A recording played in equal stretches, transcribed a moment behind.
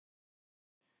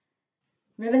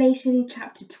Revelation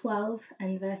chapter 12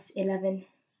 and verse 11.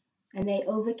 And they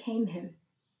overcame him,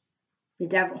 the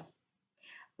devil,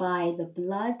 by the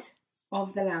blood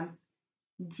of the Lamb,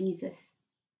 Jesus,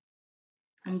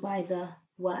 and by the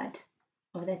word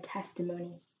of their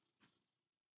testimony.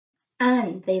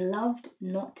 And they loved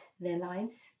not their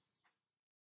lives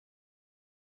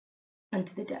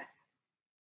unto the death.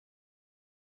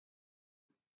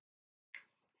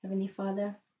 Heavenly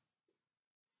Father,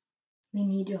 we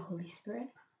need your Holy Spirit.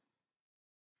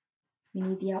 We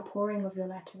need the outpouring of your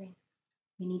lettering.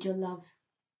 We need your love.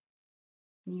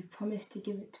 And you've promised to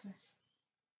give it to us.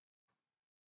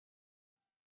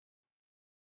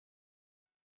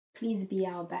 Please be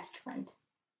our best friend.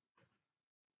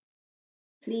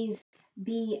 Please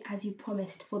be as you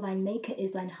promised, for thine Maker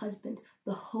is thine husband,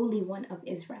 the Holy One of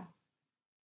Israel.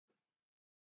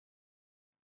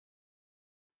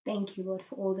 Thank you, Lord,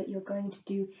 for all that you're going to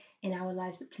do in our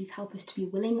lives, but please help us to be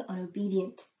willing and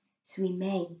obedient so we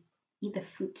may eat the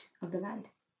fruit of the land.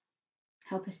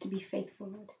 Help us to be faithful,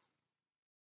 Lord,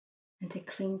 and to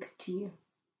cling to you.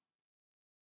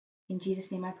 In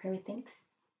Jesus' name I pray with thanks.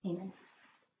 Amen.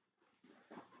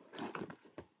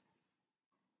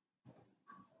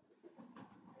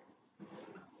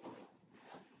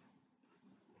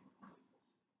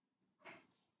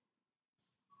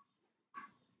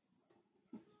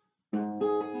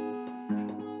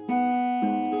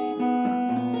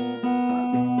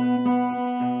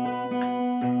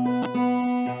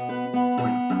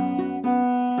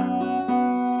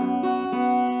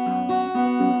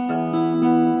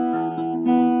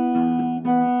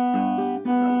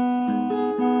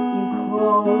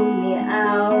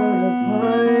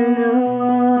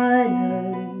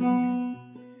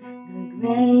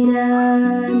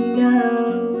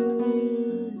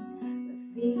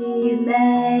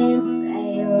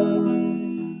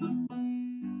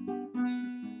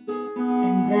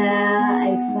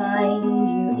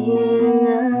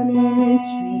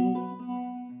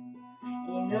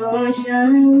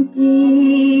 Oceans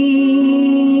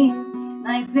deep,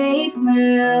 my faith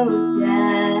will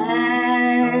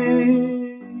stand.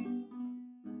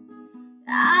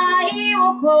 I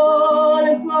will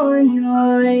call upon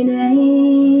your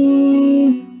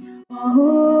name.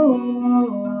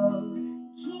 Oh,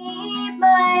 keep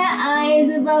my eyes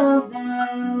above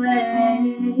the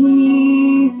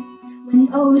waves. When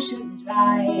oceans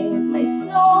rise, my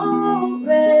soul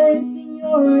rests in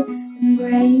your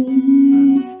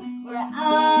embrace. For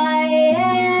I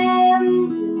am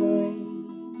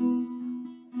yours,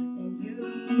 and you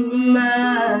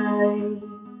mine.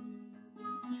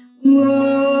 Whoa,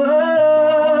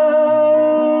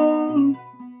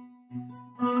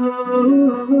 oh,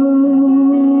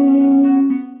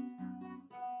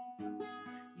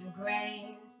 your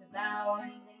grace abounds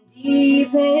in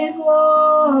deepest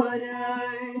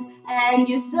waters, and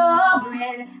your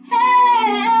sovereign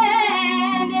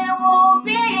hand, it will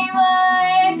be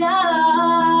my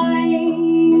guide.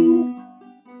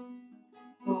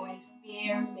 For when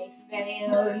fear may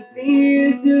fail and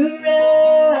fear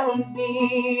surrounds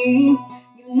me,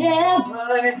 you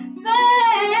never fail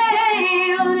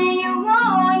and you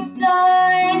won't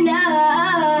start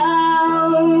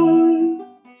now.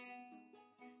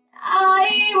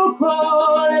 I will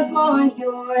call upon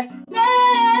your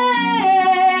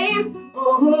name.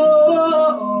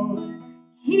 Oh,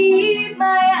 keep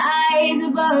my eyes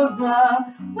above the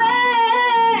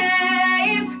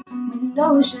waves. When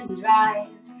oceans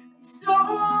rise, my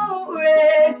soul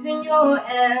rests in your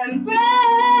embrace.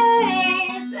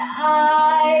 I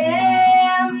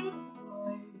am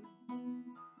yours,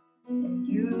 and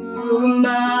you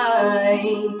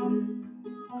mine.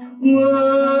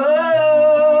 Whoa,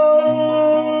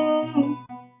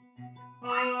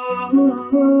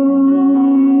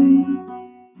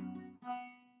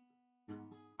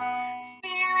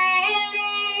 Spirit,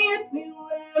 lead me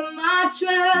where my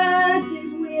trust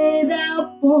is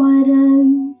without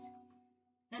borders.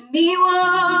 Let me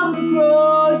walk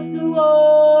across the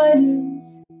waters,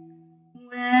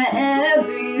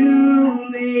 wherever you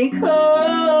may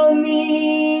call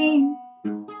me.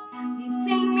 Please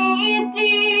take me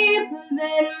deeper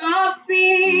than my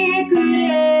feet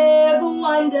could ever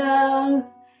wander,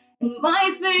 and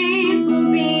my faith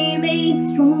will be made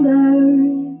stronger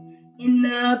in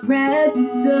the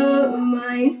presence of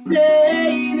my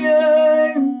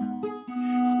Savior.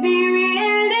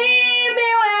 Spirit, lead me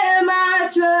where my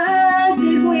trust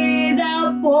is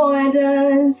without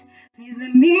borders. Please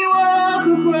let me walk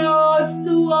across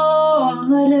the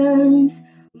waters,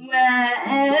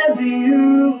 wherever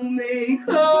you may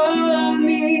call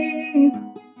me.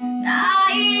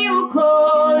 I will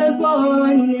call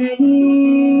upon your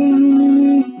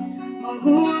name.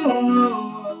 Oh,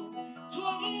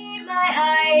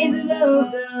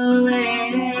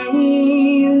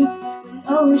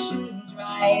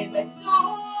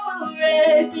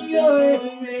 rest in your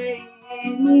embrace.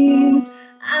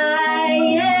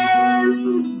 I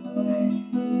am yours,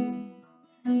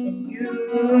 and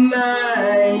you're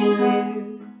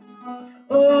mine.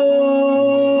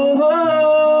 Oh,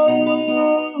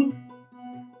 oh,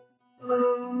 oh.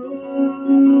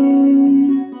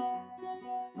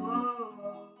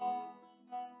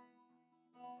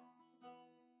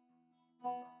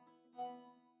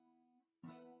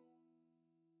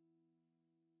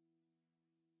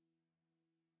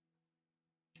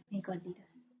 May God lead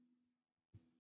us.